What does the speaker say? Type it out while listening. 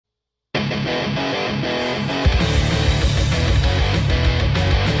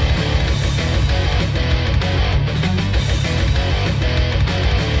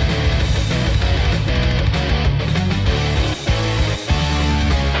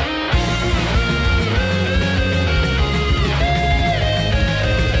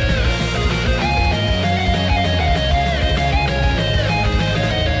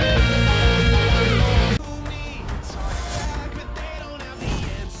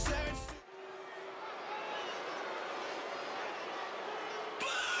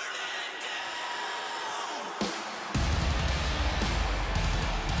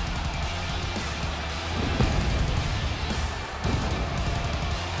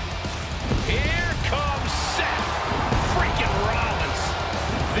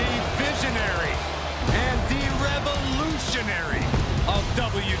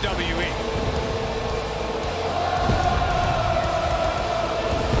WWE.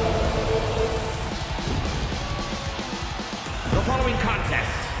 The following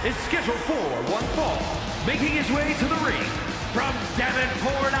contest is scheduled for one fall. Making his way to the ring from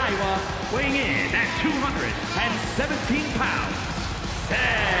Davenport, Iowa, weighing in at 217 pounds,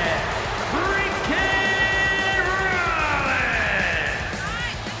 Seth freaking Rollins!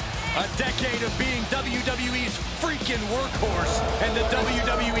 A decade of being WWE's freaking workhorse, and the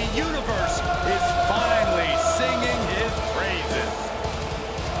WWE Universe is finally singing his praises.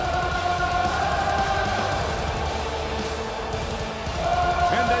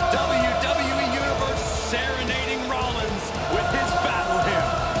 And the WWE Universe serenading Rollins with his battle hymn.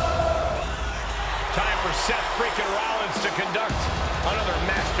 Time for Seth freaking Rollins to conduct another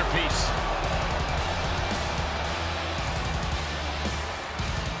masterpiece.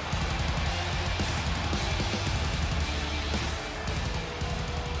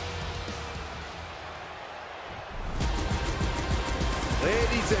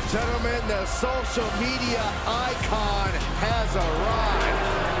 Ladies and gentlemen, the social media icon has arrived.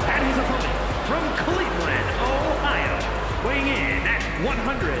 And his opponent from Cleveland, Ohio, weighing in at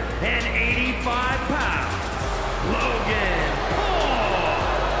 185 pounds, Logan Paul.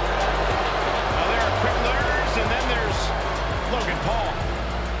 Now there are quick learners, and then there's Logan Paul.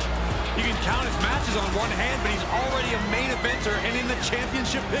 You can count his matches on one hand, but he's already a main eventer and in the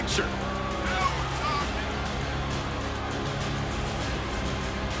championship picture.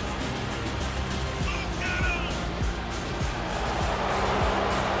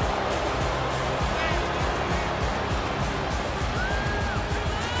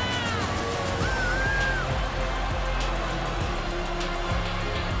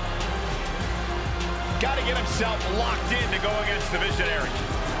 Got to get himself locked in to go against the Visionary.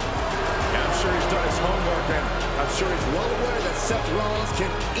 Yeah, I'm sure he's done his homework, and I'm sure he's well aware that Seth Rollins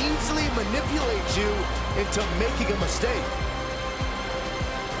can easily manipulate you into making a mistake.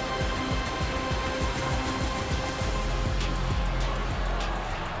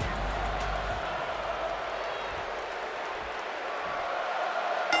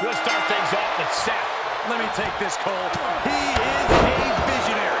 We'll start things off with Seth. Let me take this, Cole. He is a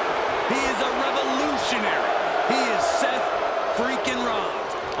visionary. He is a revolutionary. He is Seth freaking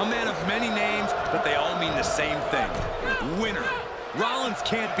Rollins. A man of many names, but they all mean the same thing. Winner. Rollins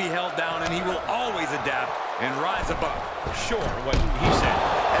can't be held down, and he will always adapt and rise above. Sure, what he said.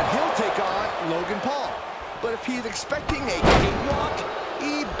 And he'll take on Logan Paul. But if he's expecting a cakewalk,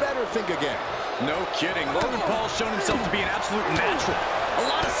 he better think again. No kidding. Logan Paul's shown himself to be an absolute natural. A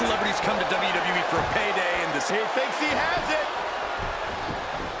lot of celebrities come to WWE for a payday, and this... He thinks he has it.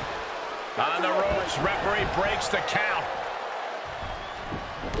 On the ropes, referee breaks the count.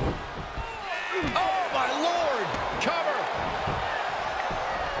 Oh, my Lord! Cover!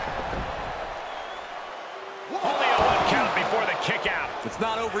 Only a one count before the kick out. It's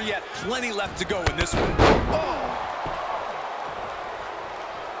not over yet. Plenty left to go in this one.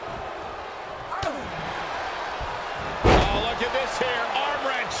 Oh, look at this here. Arm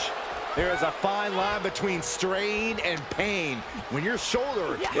wrench. There is a fine line between strain and pain when your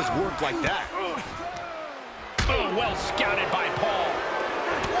shoulder is worked like that. Oh, well scouted by Paul.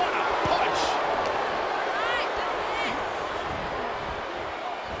 What a punch.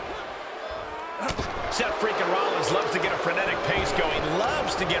 Seth freaking Rollins loves to get a frenetic pace going,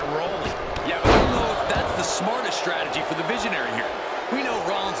 loves to get rolling. Yeah, but I don't know if that's the smartest strategy for the Visionary here. We know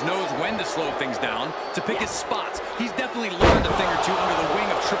Rollins knows when to slow things down, to pick his spots. He's definitely learned a thing or two under the wing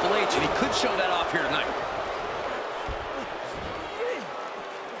of Triple H, and he could show that off here tonight.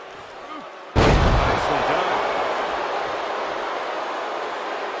 Nicely done.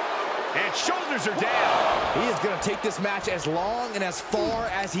 And shoulders are down. He is going to take this match as long and as far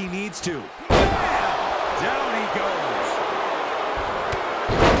as he needs to. Down he goes.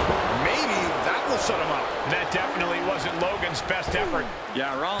 Maybe that will shut him up. That definitely wasn't Logan's best effort.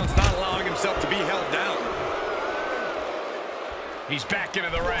 Yeah, Rollins not allowing himself to be held down. He's back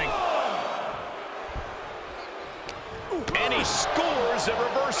into the ring. And he scores a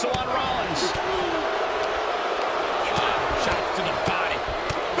reversal on Rollins. Shot to the body.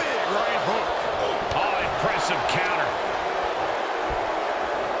 Big right hook. Oh, impressive counter.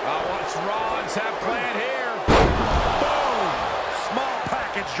 What's Rollins have planned here? Boom! Small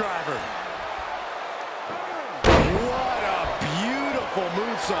package driver. What a beautiful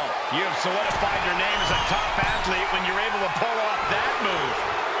moonsault. You have solidified your name as a top athlete when you're able to pull off that move.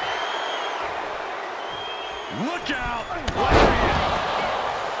 Look out!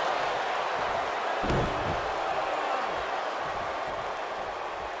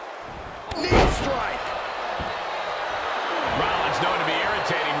 Knee strike. Rollins known to be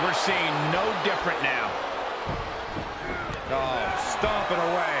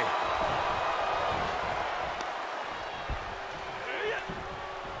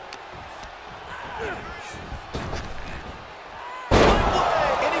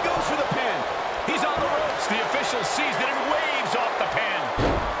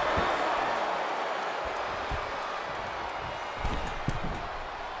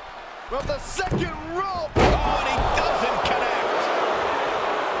second rope. Oh, and he doesn't connect.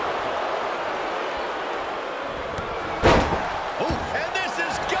 Oh, and this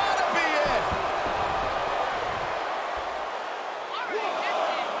has got to be it.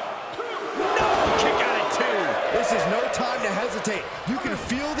 No, kick out at 2. This is no time to hesitate. You can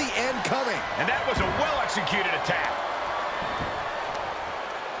feel the end coming. And that was a well-executed attack.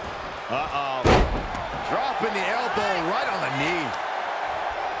 Uh-oh. Dropping the elbow right on the knee.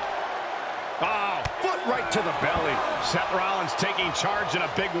 Oh, foot right to the belly. Seth Rollins taking charge in a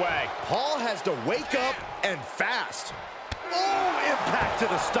big way. Paul has to wake up and fast. Oh, impact to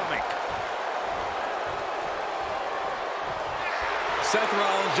the stomach. Seth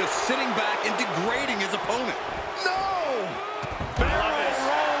Rollins just sitting back and degrading his opponent. No! Barrel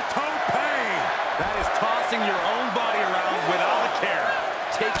roll tope. That is tossing your own body around without a care.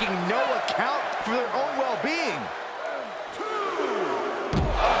 Taking no account for their own well-being.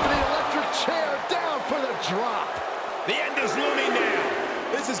 Up for the electric chair, down for the drop. The end is looming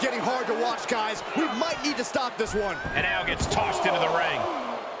now. This is getting hard to watch, guys. We might need to stop this one. And now gets tossed into the ring.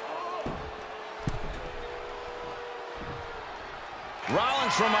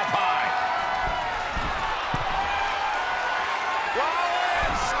 Rollins from up high.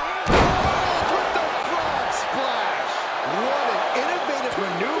 Rollins! With the frog splash. What an innovative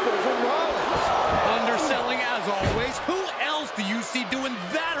maneuver from Rollins. Underselling as always. Who else do you see doing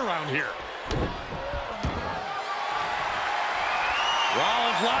that around here?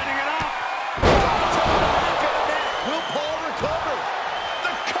 Rollins lining it up. Will Paul recover?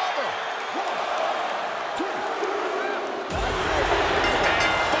 The cover.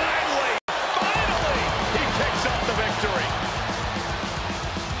 And finally, he picks up the victory.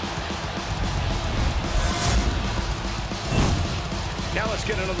 Now let's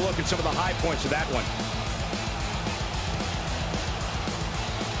get another look at some of the high points of that one.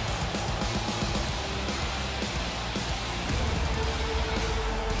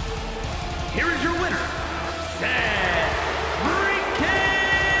 Here is your winner, Seth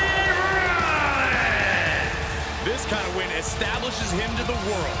freaking Rollins. This kind of win establishes him to the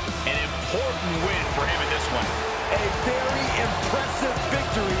world. An important win for him in this one. A very impressive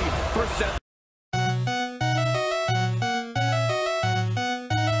victory for Seth